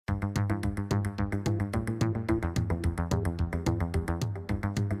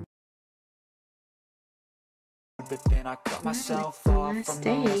but then I cut myself off from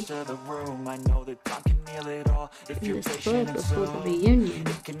the rest of the room. I know that time can heal it all if you're patient and before the soon. reunion,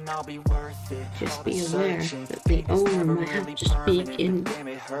 It can all be worth it. just be aware that the owner might have to speak in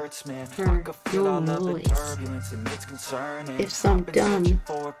her normal voice. If some dumb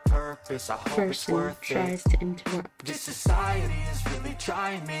person tries to interrupt. This society is really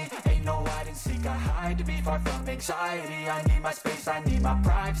trying me. Ain't no hide and seek, I hide to be far from anxiety. I need my space, I need my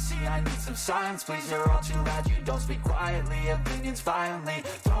privacy. I need some silence, please. You're all too loud, you don't speak quietly. Opinions violently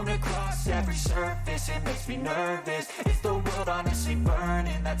thrown across every surface. It makes me nervous. Is the world honestly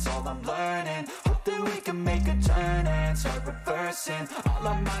burning? That's all I'm learning. Hope that we can make a turn and start reversing. All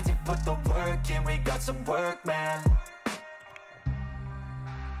our minds and put the work in. We got some work, man.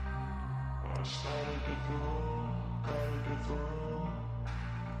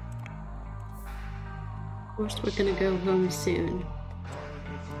 Of course, we're gonna go home soon.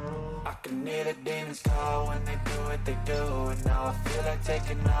 I can hear the demons call when they do what they do. And now I feel like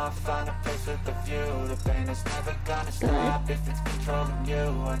taking off, find a place with a view. The pain is never gonna stop if it's controlling you.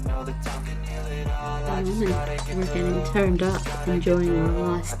 I know the time can heal it all. I just gotta get we're getting turned up, enjoying our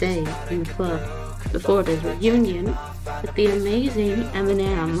last day in the club before the reunion with the amazing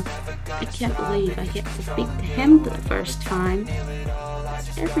Eminem. I can't believe I get to speak to him for the first time.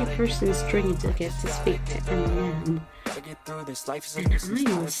 Every person's dream to get to speak to Eminem. And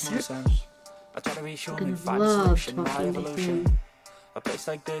I'm certainly gonna love talking to him. A place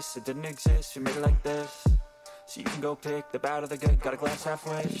like this, it didn't exist, we made it like this. So you can go pick the bad or the good, got a glass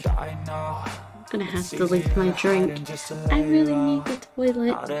halfway. I know I'm gonna have to leave my drink. I really need the toilet.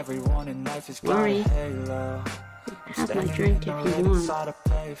 not everyone in life is Worry. Have my drink if you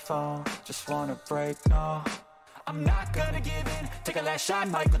want. Just wanna break, no. I'm not gonna give in. Take a last shot,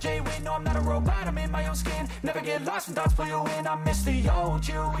 Michael J. Win. No, I'm not a robot, I'm in my own skin. Never get lost when thoughts pull you in. I miss the old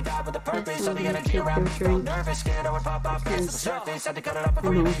you. We died with a purpose. All the energy around me felt nervous. Scared I would pop off past the surface. Had to cut it up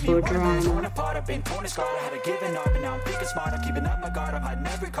before you made me worthless. Torn apart, I've been torn and scarred. I had to give an art, but now I'm thinking smart. I'm keeping up my guard. I'm hiding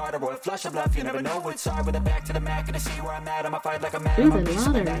every card. A royal flush of love. You never know what's hard. With a back to the mat, gonna see where I'm at. I'ma fight like a man. I'm a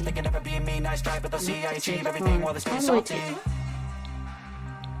beast with that. They can never be me. Nice try, but they'll see I achieve everything while they stay salty.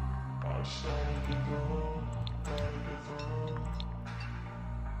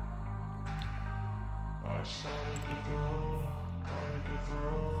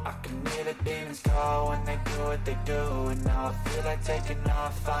 I can hear the demons call when they do what they do. And now I feel like taking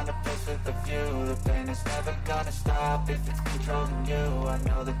off, find a place with a view. The pain is never gonna stop if it's controlling you. I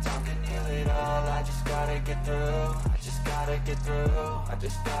know the time can heal it all. I just gotta get through. I just gotta get through. I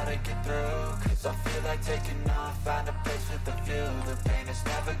just gotta get through. Cause I feel like taking off, find a place with a view. The pain is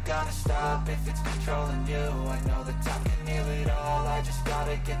never gonna stop if it's controlling you. I know the time can heal it all. I just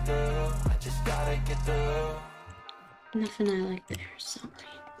gotta get through. I just gotta get through. Nothing I like there, sorry.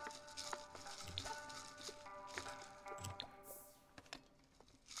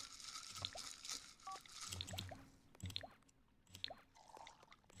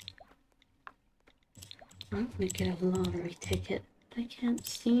 I'm gonna get a lottery ticket. I can't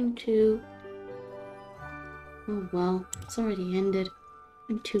seem to. Oh well, it's already ended.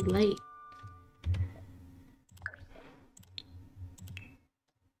 I'm too late.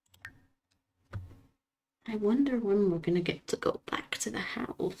 I wonder when we're gonna get to go back to the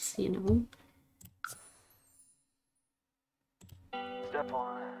house, you know? Step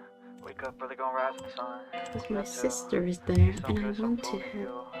one, wake up early, gonna rise with the sun. Because my sister is there, and I want to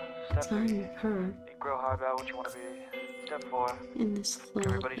have time with her Grow hard about what you want to be. Step four, in this club.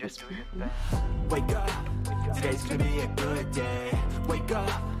 everybody just do your thing. Wake up, today's gonna be a good day. Wake up,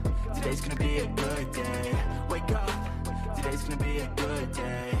 today's gonna be a good day. Wake up, today's gonna be a good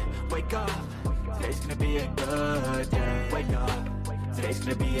day. Wake up, today's gonna be a good day. Wake up, today's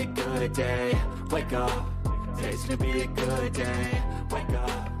gonna be a good day. Wake up, today's gonna be a good day. Wake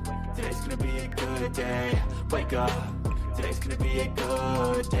up, today's gonna be a good day. Wake up, today's gonna be a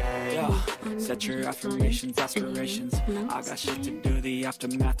good day. Yo, set your affirmations, aspirations. I got shit to do, the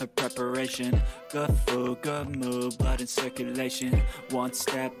aftermath of preparation. Good food, good mood, blood in circulation. One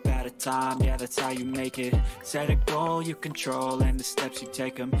step at a time, yeah, that's how you make it. Set a goal you control and the steps you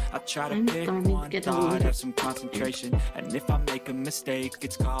take them. I try to pick one thought, have some concentration. And if I make a mistake,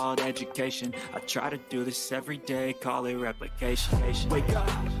 it's called education. I try to do this every day, call it replication. Wake up,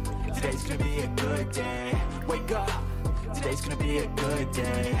 today's gonna be a good day. Wake up, today's gonna be a good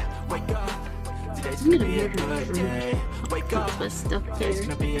day. Wake up, today's gonna be a good day. Wake up, today's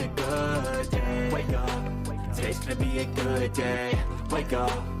gonna be a good day. Wake up, today's gonna be a good day. Wake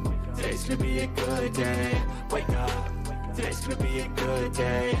up, today's gonna be a good day. Wake up, today's gonna be a good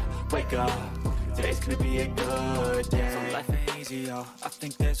day. Wake up, today's gonna be a good day. So life ain't easy, yo, I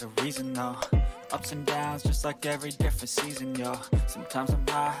think there's a reason though. Ups and downs, just like every different season, yo. Sometimes I'm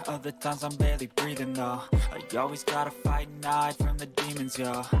high, other times I'm barely breathing, though. I always gotta fight and hide from the demons,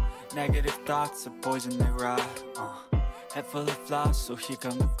 yo. Negative thoughts are poison, they rot. Head full of flaws, so here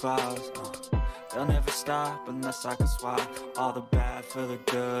come the clouds. They'll never stop unless I can swap all the bad for the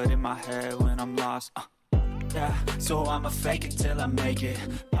good in my head when I'm lost. Yeah, so I'ma fake it till I make it.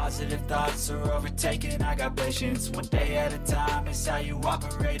 Positive thoughts are overtaken, I got patience. One day at a time, it's how you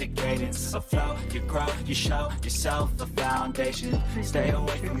operate a cadence. A flow, you grow, you show yourself a foundation. Stay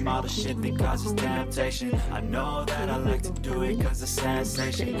away from all the shit that causes temptation. I know that I like to do it cause it's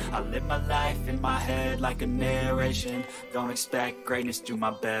sensation. I live my life in my head like a narration. Don't expect greatness, do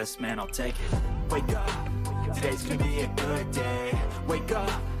my best, man, I'll take it. Wake up, today's gonna be a good day. Wake up,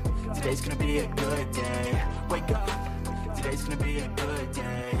 today's gonna be a good day. Wake up, today's gonna be a good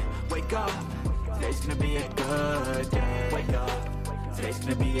day. Wake up, today's gonna be a good day. Wake up, today's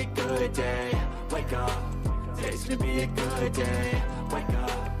gonna be a good day. Wake up, today's gonna be a good day. Wake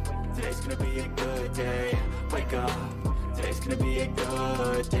up, today's gonna be a good day. Wake up, today's gonna be a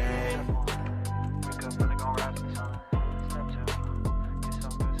good day. Wake up, really gonna rise to the sun. Step 2, get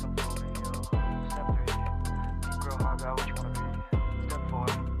some good, some food in you. Step 3, think real hard about what you wanna be. Step 4,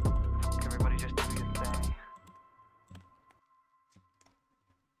 everybody just do your thing.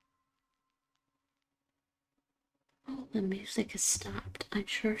 Oh, the music has stopped. I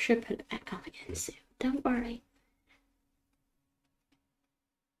sure should put it back on again soon. Don't worry.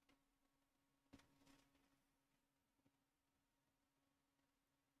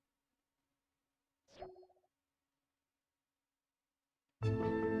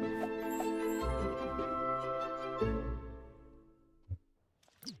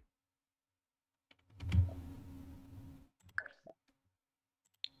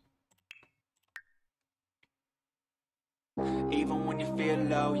 Even when you feel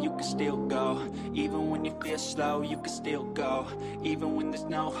low, you can still go. Even when you feel slow, you can still go. Even when there's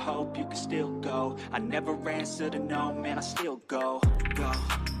no hope, you can still go. I never answer to no, man, I still go. Go,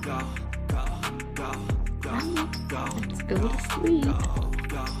 go, go, go, go, go. Let's go to sleep. Go,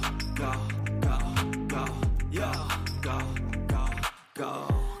 go, go, go, go, go, go, go.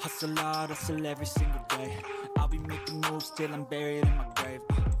 Hustle hard, hustle every single day. I'll be making moves till I'm buried in my grave.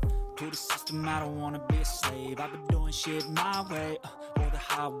 To the system, I don't wanna be a slave. I've been doing shit my way, or the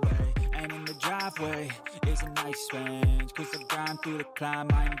highway. And in the driveway is a nice range. Cause I grind through the climb,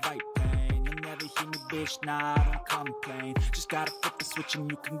 I invite pain. You'll never hear me, bitch, nah, I don't complain. Just gotta flip the switch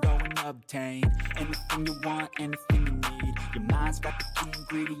and you can go and obtain anything you want, anything you need. Your mind's got the key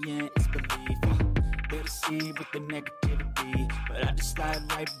ingredient, it's belief. They'll deceive with the negativity, but I just slide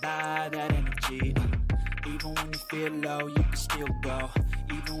right by that energy. Even when you feel low, you can still go.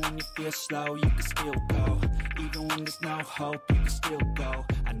 Even when you feel slow, you can still go. Even when there's no hope, you can still go.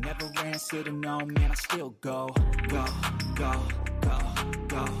 I never answer to no, man, I still go. Go, go, go,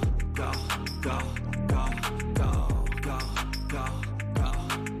 go, go, go, go, go, go, go, go, go,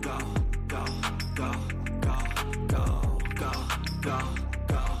 go, go, go, go,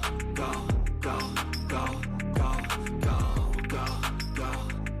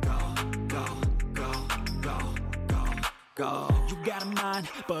 go, go, go. You got a mind,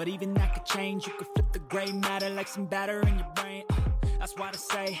 but even that could change. You could flip the gray matter like some batter in your brain. That's why they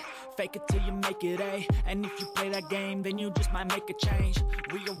say, fake it till you make it A. And if you play that game, then you just might make a change.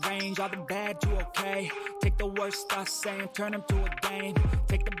 Rearrange all the bad to okay. Take the worst thoughts saying, turn them to a game.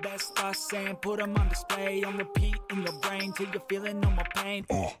 Take the best thoughts saying, put them on display. On repeat in your brain till you're feeling no more pain.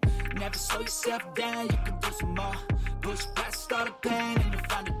 Never slow yourself down, you can do some more. Push past all the pain and you'll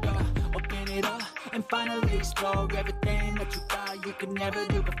find a door. Open it up and finally explore everything that you thought you could never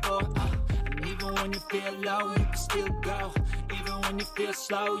do before. And even when you feel low, you can still go. Even when you feel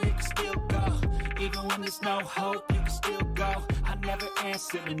slow, you can still go. Even when there's no hope, you can still go. I never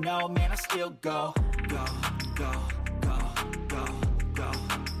answer to no, man, I still go. Go, go, go, go, go, go,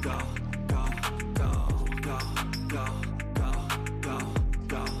 go, go, go, go, go, go, go, go,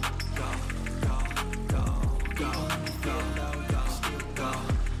 go, go. Even when you feel low, you can still go.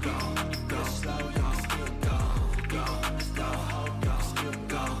 Even when you feel slow, you can still go. Even when there's no hope, you can still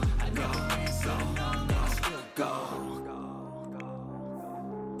go. I never answer to no, man, I still go.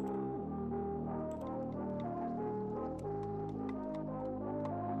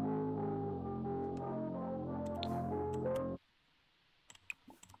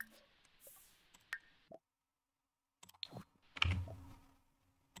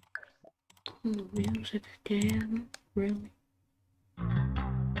 Oh, music again? Really?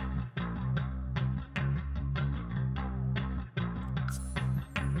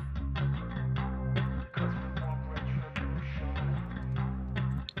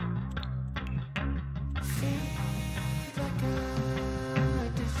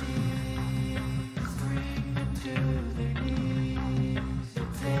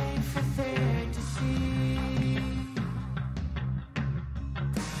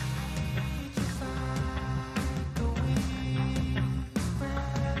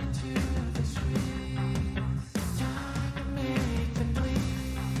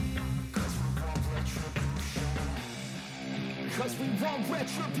 'cause we want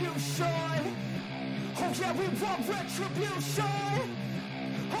retribution. Oh yeah, we want retribution.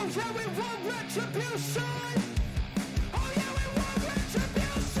 Oh yeah, we want retribution. Oh yeah, we want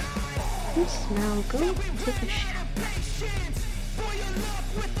retribution. Yes, now go take a shower. Oh no,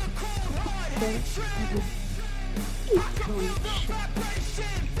 it's supposed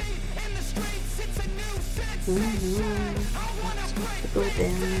to go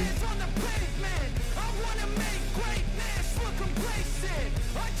down.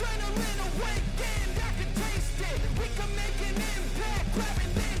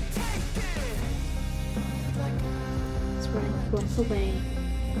 That's right, walk away.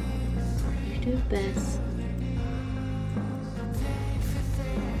 You do best.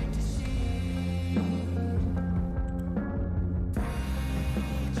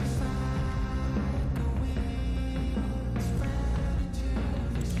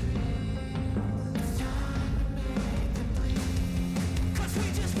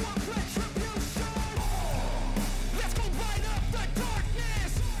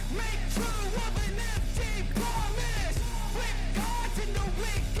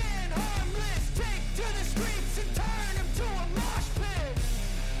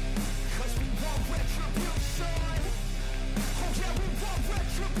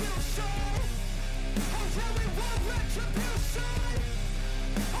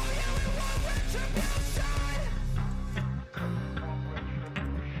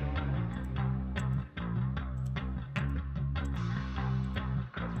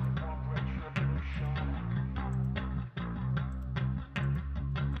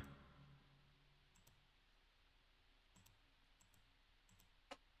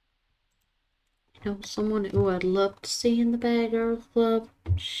 You know, someone who I'd love to see in the Bad Girls Club,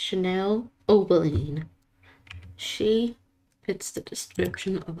 Chanel Obeline. She fits the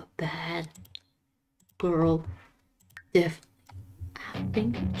description of a bad girl. Definitely. I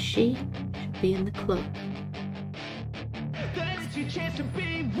think she should be in the club.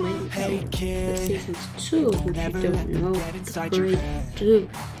 Maybe Hey kid, seasons 2, which you don't know, the great dude.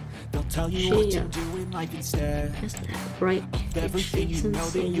 they'll tell you what to do in life instead. Just have a break each season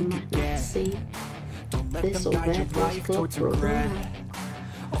so you might not see Don't let this them or guide your that Girls life Club towards regret. program.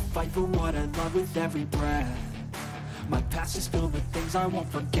 I'll fight for what I love with every breath. My past is filled with things I won't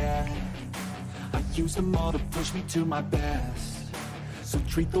forget. I use them all to push me to my best. So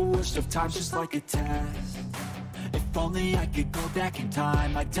treat the worst of times just like a test. If only I could go back in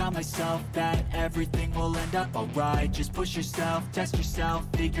time, I'd tell myself that everything will end up alright. Just push yourself, test yourself,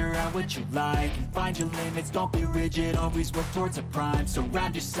 figure out what you like, and find your limits, don't be rigid, always work towards a prime.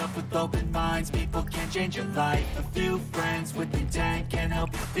 Surround yourself with open minds, people can change your life. A few friends with intent can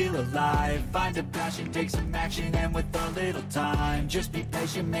help you feel alive. Find a passion, take some action, and with a little time, just be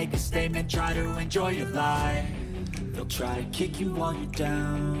patient, make a statement, try to enjoy your life. They'll try to kick you while you're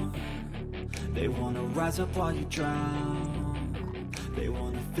down. They wanna rise up while you drown. They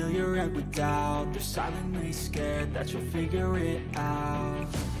wanna fill your head with doubt. They're silently scared that you'll figure it out.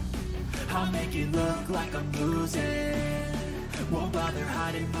 I'll make it look like I'm losing. Won't bother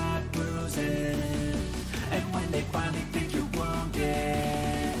hiding my bruises. And when they finally think you're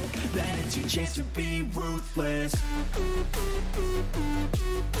wounded, then it's your chance to be ruthless.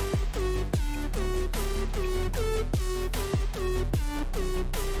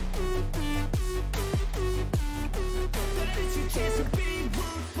 It's your chance to be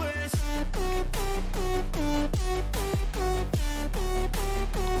ruthless.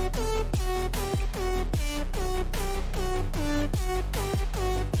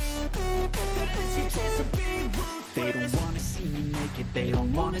 It's your chance to be ruthless. They don't wanna see me make it, they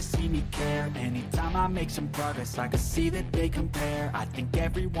don't wanna see me care. Anytime I make some progress, I can see that they compare. I think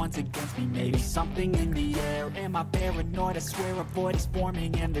everyone's against me, maybe something in the air. Am I paranoid? I swear a void is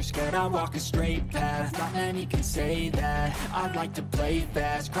forming and they're scared I walk a straight path. Not many can say that. I'd like to play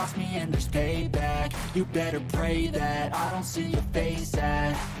fast, cross me and there's payback. You better pray that I don't see your face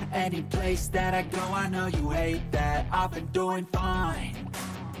at any place that I go. I know you hate that. I've been doing fine,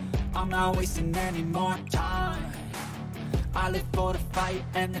 I'm not wasting any more time. I live for the fight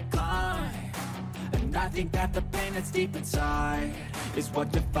and the climb, and I think that the pain that's deep inside is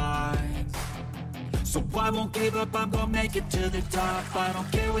what defines. So I won't give up, I'm gonna make it to the top. I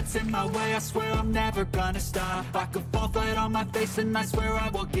don't care what's in my way, I swear I'm never gonna stop. I could fall flat on my face and I swear I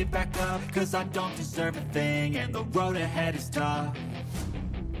will get back up, cause I don't deserve a thing and the road ahead is tough.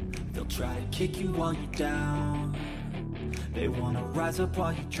 They'll try to kick you while you're down. They wanna rise up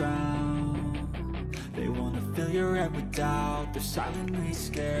while you drown. They wanna fill your head with doubt. They're silently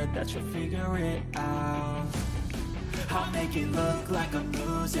scared that you'll figure it out. I'll make it look like I'm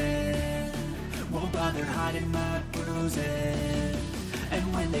losing. Won't bother hiding my bruises.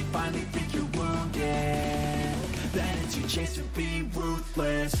 And when they finally think you're wounded, then it's your chance to be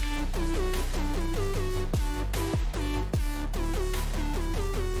ruthless.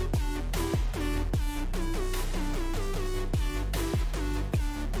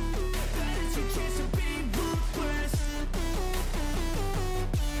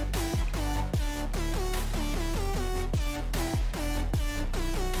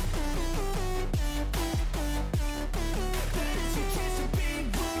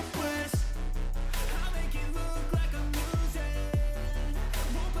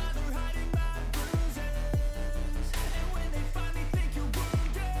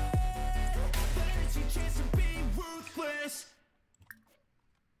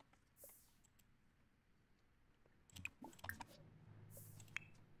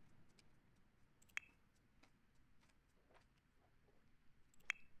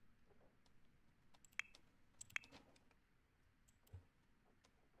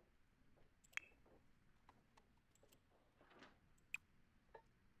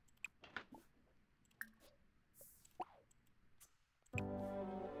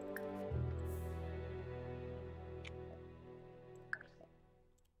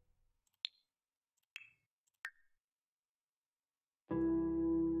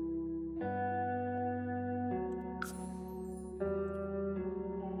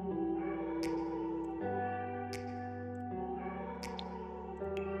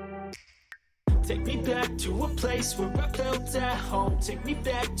 Take me back to a place where I felt at home. Take me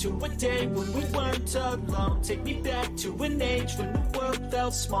back to a day when we weren't alone. Take me back to an age when the world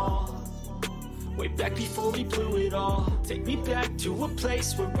felt small, way back before we blew it all. Take me back to a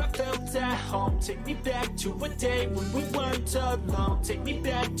place where I felt at home. Take me back to a day when we weren't alone. Take me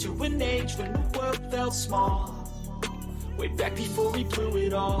back to an age when the world felt small, way back before we blew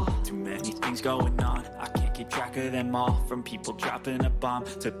it all. Too many things going on, I can't keep track of them all. From people dropping a bomb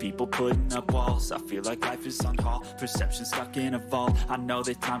to people putting up walls, I feel like life is on hold, perception stuck in a vault. I know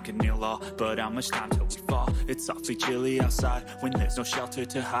that time can heal all, but how much time till we fall? It's awfully chilly outside when there's no shelter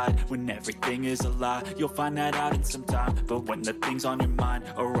to hide. When everything is a lie, you'll find that out in some time. But when the things on your mind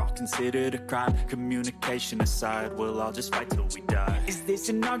are all considered a crime, communication aside, we'll all just fight till we die. Is this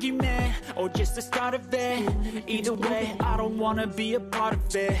an argument or just the start of it? Either way, I don't wanna be a part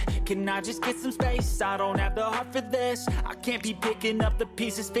of it. Can I just get some space? I don't have the heart for this. I can't be picking up the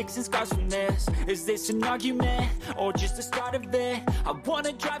pieces, fixing scars from this. Is this an argument or just the start of it? I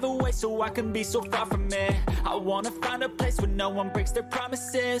wanna drive away so I can be so far from it. I wanna find a place where no one breaks their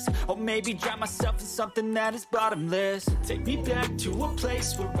promises, or maybe drown myself in something that is bottomless. Take me back to a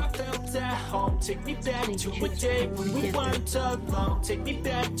place where I felt at home. Take me back to a day when we weren't alone. Take me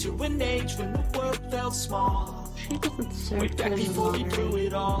back to an age when the world felt small, She doesn't serve way back before we blew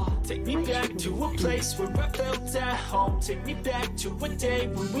it all. Take me back to a place where I felt at home. Take me back to a day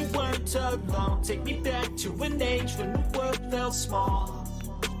when we weren't alone. Take me back to an age when the world felt small,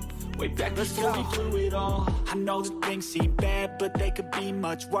 way back before we blew it all. I know that things seem bad, but they could be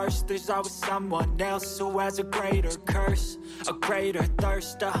much worse. There's always someone else who has a greater curse, a greater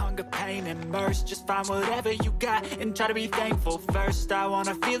thirst, a hunger, pain, and mercy. Just find whatever you got and try to be thankful first. I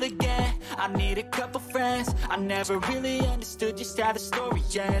wanna feel again, I need a couple friends. I never really understood just how the story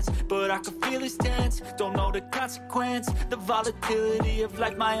ends, but I can feel it's tense, don't know the consequence. The volatility of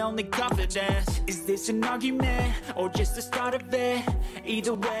life, my only confidence. Is this an argument or just the start of it?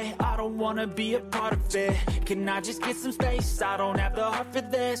 Either way, I don't wanna be a part of it. Can I just get some space? I don't have the heart for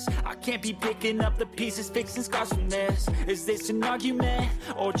this. I can't be picking up the pieces, fixing scars from this. Is this an argument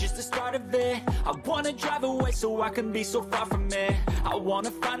or just the start of it? I wanna drive away so I can be so far from it. I wanna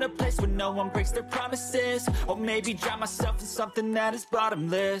find a place where no one breaks their promises, or maybe drown myself in something that is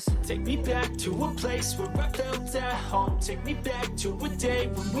bottomless. Take me back to a place where I felt at home. Take me back to a day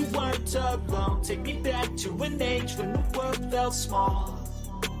when we weren't alone. Take me back to an age when the world felt small,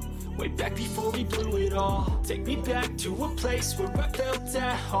 way back before we blew it all. Take me back to a place where I felt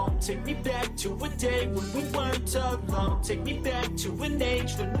at home. Take me back to a day when we weren't alone. Take me back to an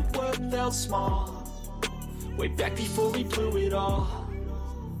age when the world felt small, way back before we blew it all.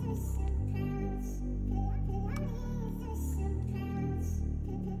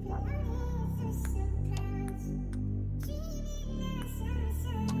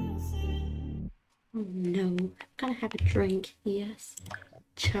 Oh no, gotta have a drink, yes.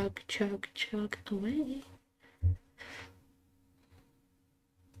 Chug, chug, chug away.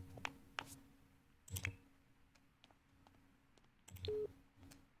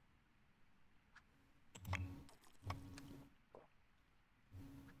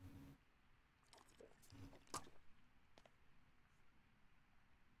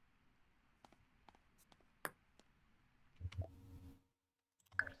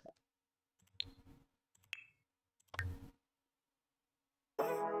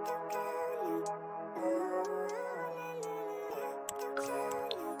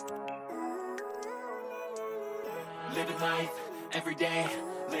 Living life, every day,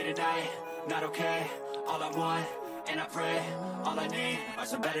 late at night, not okay. All I want, and I pray, all I need are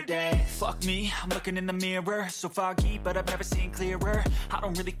some better days. Fuck me, I'm looking in the mirror, so foggy, but I've never seen clearer. I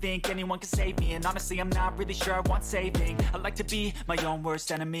don't really think anyone can save me, and honestly I'm not really sure I want saving. I like to be my own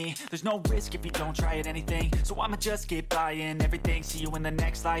worst enemy. There's no risk if you don't try at anything, so I'ma just keep buying everything. See you in the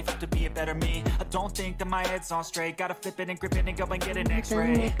next life, hope to be a better me. I don't think that my head's on straight, gotta flip it and grip it and go and get an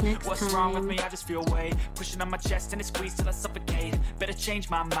x-ray. What's wrong with me? I just feel weight pushing on my chest and it squeezes till I suffocate. Better change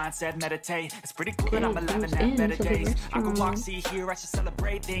my mindset, meditate. It's pretty cool that I'm alive and have better days. I could walk, see, here, I should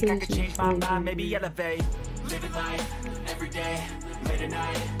celebrate. Think I could change my mind, maybe elevate. Living life, every day, late at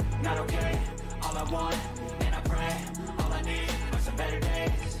night, not okay. All I want, and I pray, all I need are some better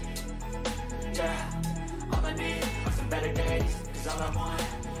days. Yeah, all I need are some better days. Cause all I want,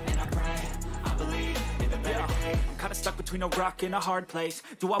 and I pray, I believe in the better days. I'm kinda stuck between a rock and a hard place.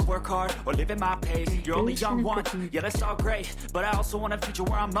 Do I work hard or live at my pace? You're only young one, yeah that's all great, but I also want a future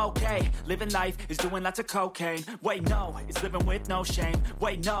where I'm okay. Living life is doing lots of cocaine. Wait no, it's living with no shame.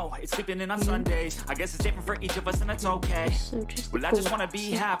 Wait no, it's sleeping in on Sundays. I guess it's different for each of us and that's okay. Well I just wanna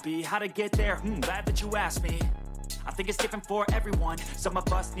be happy, how to get there? Glad that you asked me. I think it's different for everyone. Some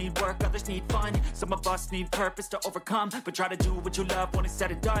of us need work, others need fun. Some of us need purpose to overcome. But try to do what you love when it's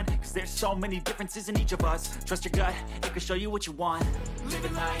said and done. Cause there's so many differences in each of us. Trust your gut, it can show you what you want.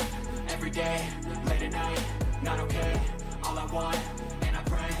 Living life, every day, late at night, not okay. All I want, and I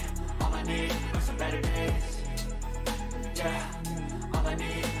pray, all I need are some better days. Yeah, all I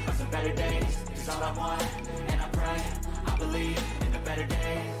need are some better days. Cause all I want, and I pray, I believe in the better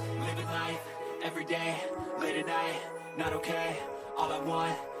days. Living life, every day, late at night, not okay. All I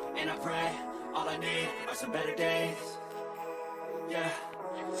want, and I pray, all I need are some better days. Yeah,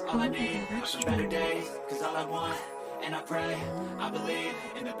 all I need are some better days. Cause all I want, and I pray, I believe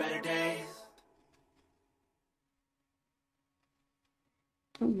in the better days.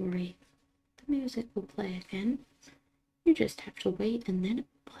 Don't worry, the music will play again. You just have to wait and then it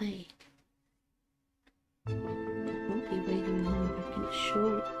will play. It won't be waiting long, I can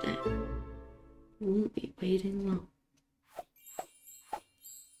assure you that. Won't be waiting long.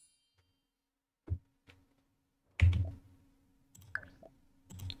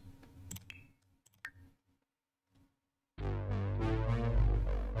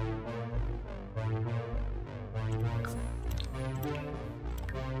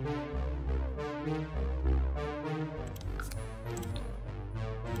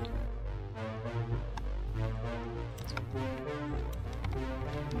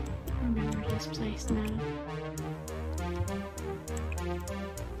 Remember this place now.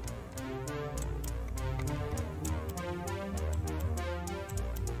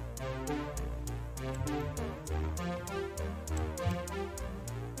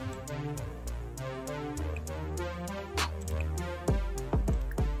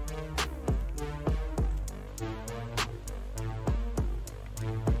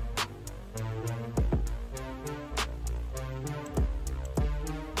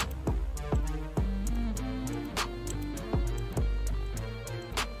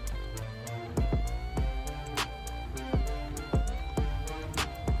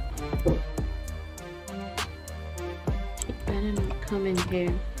 Better not come in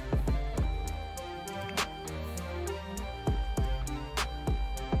here.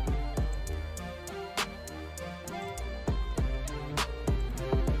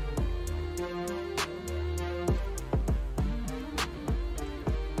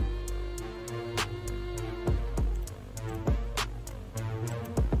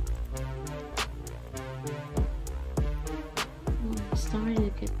 I'm starting to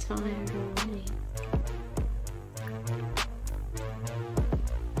get tired already.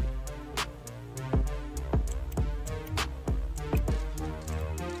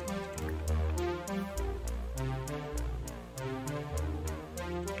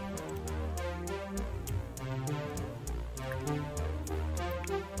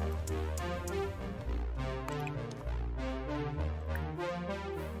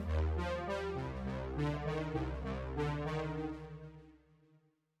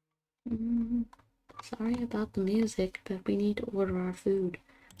 Sorry about the music, but we need to order our food.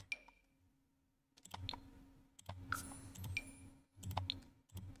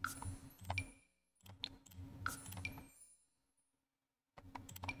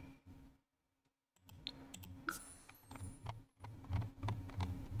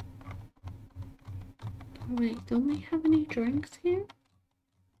 Wait, don't we have any drinks here?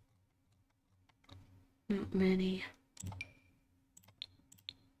 Not many.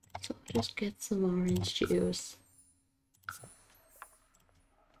 So I'll just get some orange juice.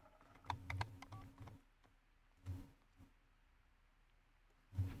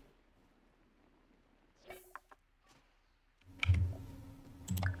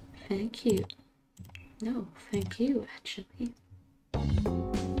 thank you. No, thank you, actually.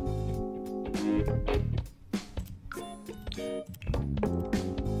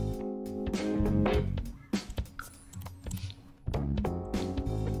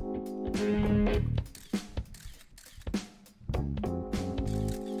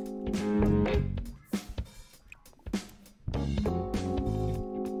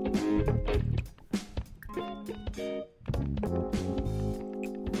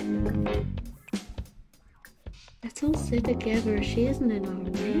 Let's all sit together. She isn't in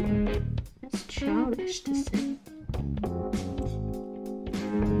our way. That's childish to say.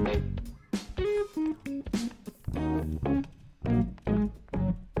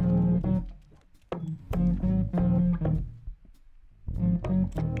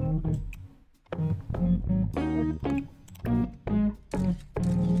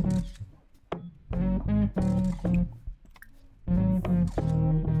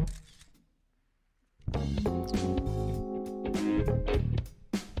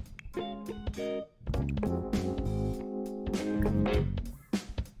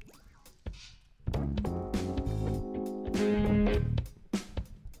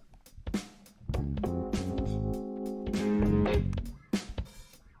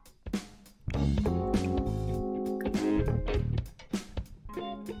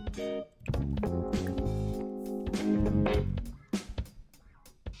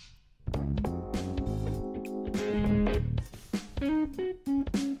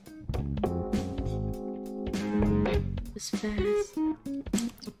 Was fast.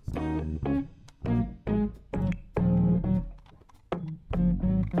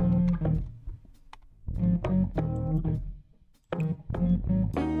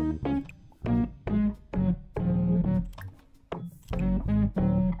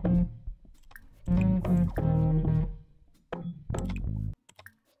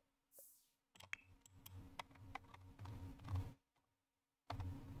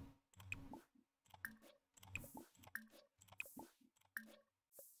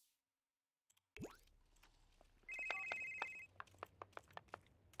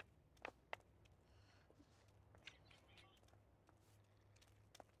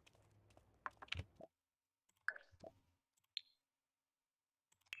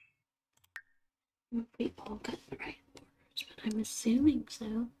 We all got the right orders, but I'm assuming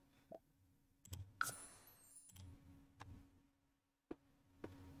so.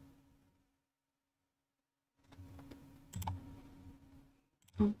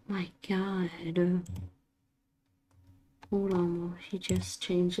 Oh my god. Hold on while she just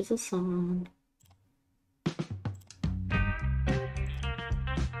changes the song.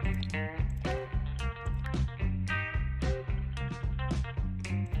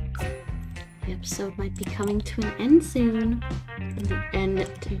 The episode might be coming to an end soon. And the end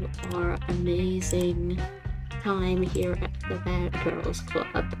to our amazing time here at the Bad Girls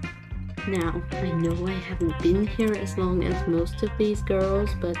Club. Now, I know I haven't been here as long as most of these girls,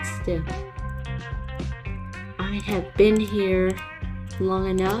 but still. I have been here long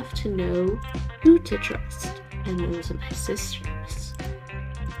enough to know who to trust, and those are my sisters.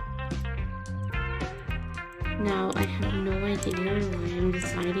 Now, I have no idea why I'm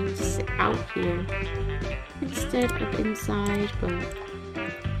deciding to sit out here instead of inside, but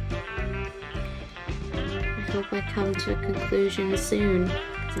I hope I come to a conclusion soon,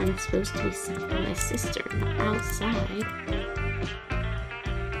 because I'm supposed to be sitting with my sister, not outside.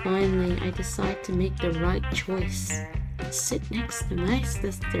 Finally, I decide to make the right choice. Sit next to my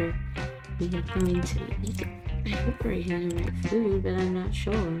sister. We are going to eat. I hope we're eating the right food, but I'm not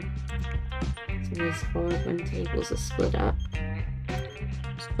sure. It's always hard when tables are split up.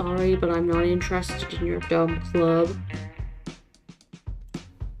 Sorry, but I'm not interested in your dumb club.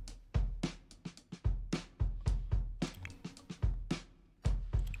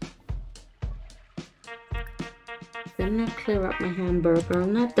 Better not clear up my hamburger.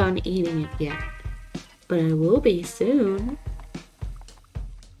 I'm not done eating it yet. But I will be soon.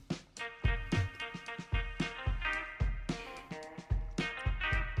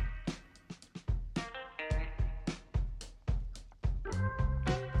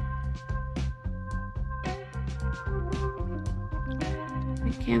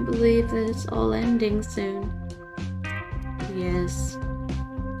 I can't believe that it's all ending soon. Yes.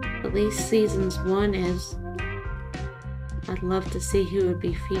 At least seasons 1 is. I'd love to see who would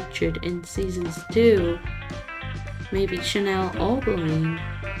be featured in seasons 2. Maybe Chanel Albaline.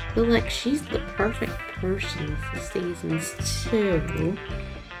 I feel like she's the perfect person for seasons 2.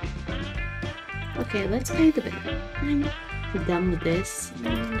 Okay, let's pay the bill. I'm done with this,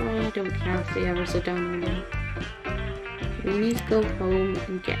 and I don't care if the others are done or not. We need to go home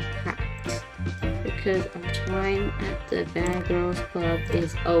and get packed because our time at the Bad Girls Club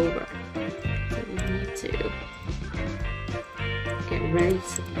is over. So we need to get ready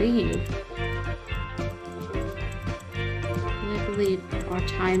to leave. And I believe our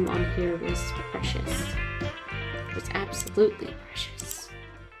time on here was precious. It was absolutely precious.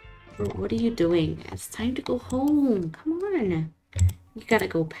 Bro, what are you doing? It's time to go home. Come on. You gotta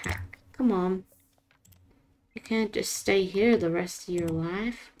go pack. Come on. You can't just stay here the rest of your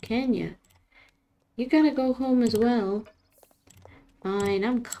life, can you? You gotta go home as well. Fine,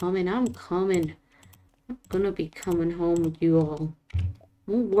 I'm coming. I'm gonna be coming home with you all.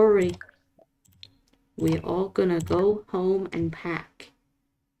 Don't worry. We're all gonna go home and pack.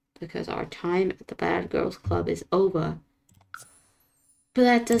 Because our time at the Bad Girls Club is over. But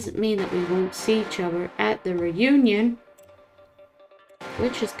that doesn't mean that we won't see each other at the reunion.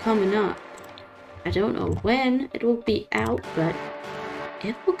 Which is coming up. I don't know when it will be out, but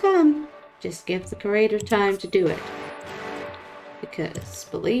it will come. Just give the creator time to do it. Because,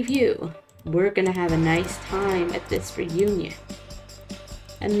 believe you, we're gonna have a nice time at this reunion.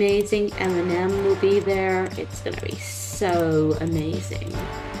 Amazing Eminem will be there. It's gonna be so amazing.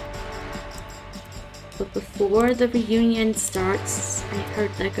 But before the reunion starts, I heard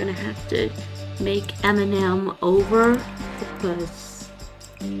they're gonna have to make Eminem over because,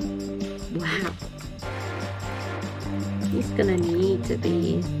 wow, he's gonna need to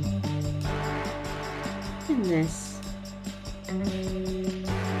be in this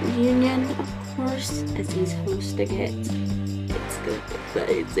reunion, of course, as he's hosting it. It's gonna be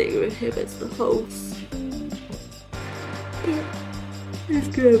amazing with him as the host. It's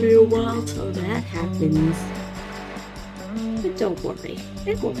gonna be a while till that happens. But don't worry,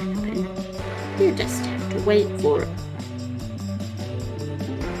 it will happen. You just have to wait for it.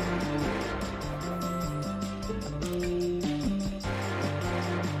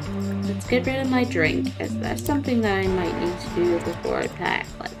 Let's get rid of my drink, as that's something that I might need to do before I pack,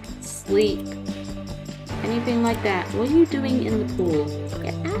 like sleep. Anything like that. What are you doing in the pool?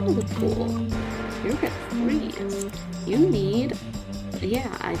 Get out of the pool. You're gonna freeze. You need...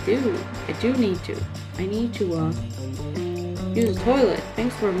 Yeah, I do need to. I need to, use the toilet.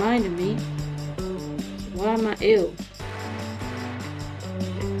 Thanks for reminding me. Why am I ill?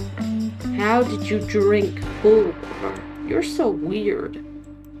 How did you drink pool water? You're so weird.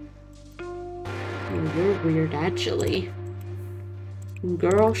 Oh, you're weird, actually.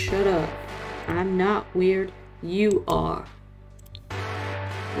 Girl, shut up. I'm not weird. You are.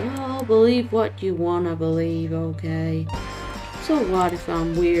 Well, believe what you wanna believe, okay? So what if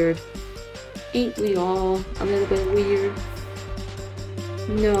I'm weird? Ain't we all a little bit weird?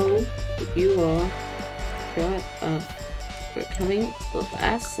 No, but you are. Shut up. We're coming to the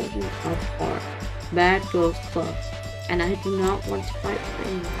last segment of our Bad Girls Club, and I do not want to fight for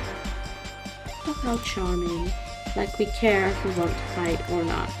anyone. Look how charming. Like we care if we want to fight or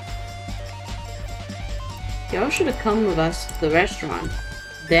not. Y'all should have come with us to the restaurant.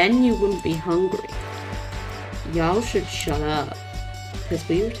 Then you wouldn't be hungry. Y'all should shut up, because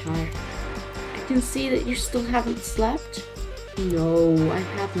we were tired. I can see that you still haven't slept. No, I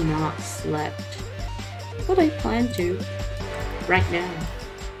have not slept. But I plan to. Right now.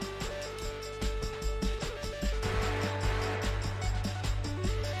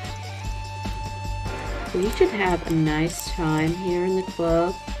 We should have a nice time here in the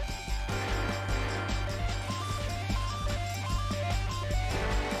club.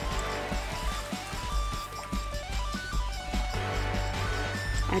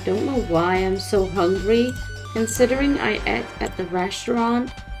 I don't know why I'm so hungry, considering I ate at the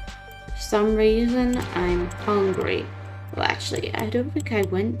restaurant. For some reason, I'm hungry. Well, actually, I don't think I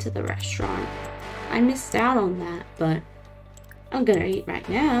went to the restaurant. I missed out on that, but I'm gonna eat right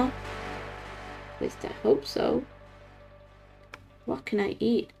now. At least I hope so. What can I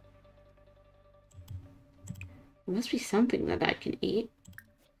eat? There must be something that I can eat.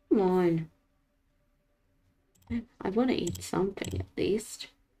 Come on. I want to eat something at least.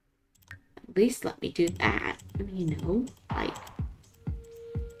 At least let me do that. I mean, you know, like,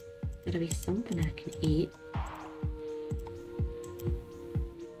 gotta be something I can eat.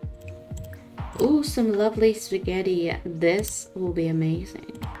 Ooh, some lovely spaghetti. This will be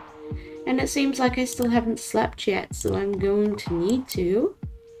amazing. And it seems like I still haven't slept yet, so I'm going to need to.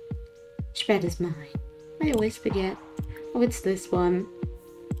 Which bed is mine? I always forget. Oh, it's this one.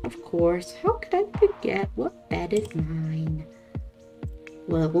 Of course. How could I forget what bed is mine?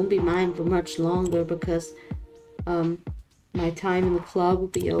 Well, it won't be mine for much longer because my time in the club will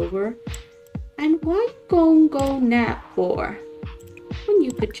be over. And why go nap for? When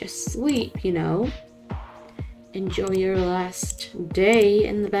you could just sleep, you know? enjoy your last day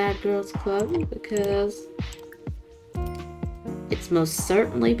in the Bad Girls Club, because it's most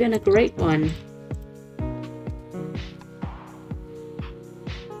certainly been a great one.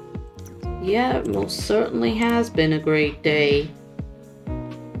 Yeah, it most certainly has been a great day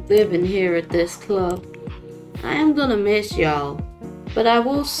living here at this club. I am gonna miss y'all, but I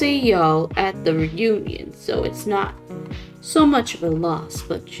will see y'all at the reunion, so it's not so much of a loss.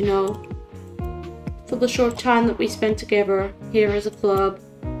 But you know, for the short time that we spent together here as a club,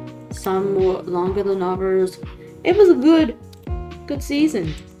 some more longer than others, it was a good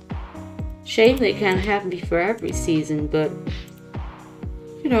season. Shame they can't have me for every season, but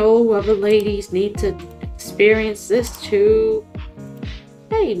you know, other ladies need to experience this too.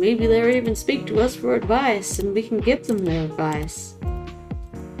 Hey, maybe they'll even speak to us for advice and we can give them their advice.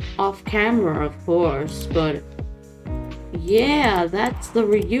 Off camera, of course, but yeah, that's the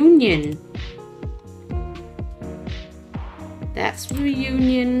reunion. That's the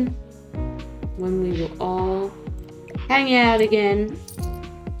reunion when we will all hang out again.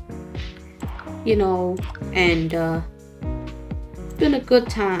 You know, and it's been a good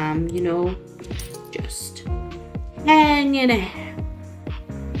time, you know, just hanging out.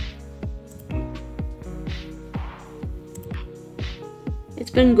 It's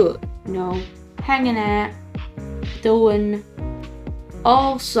been good, you know, hanging out, doing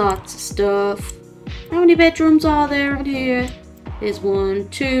all sorts of stuff. How many bedrooms are there in here? There's 1,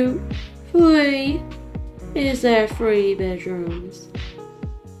 2, 3. Is there 3 bedrooms?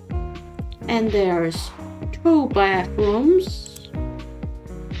 And there's 2 bathrooms.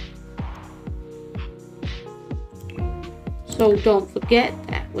 So don't forget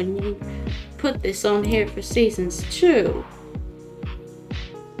that when you put this on here for seasons 2.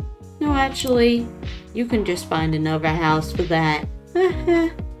 No, actually, you can just find another house for that.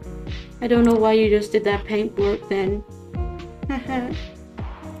 I don't know why you just did that paintwork then.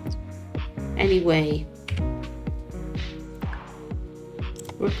 Anyway,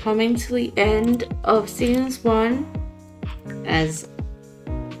 we're coming to the end of seasons 1, as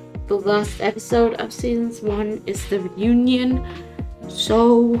the last episode of seasons 1 is the reunion.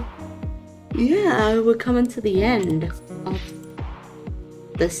 So yeah, we're coming to the end of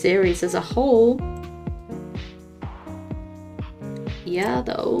the series as a whole. Yeah,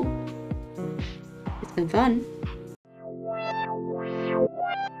 though, it's been fun.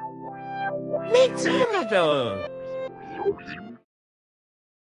 Me too.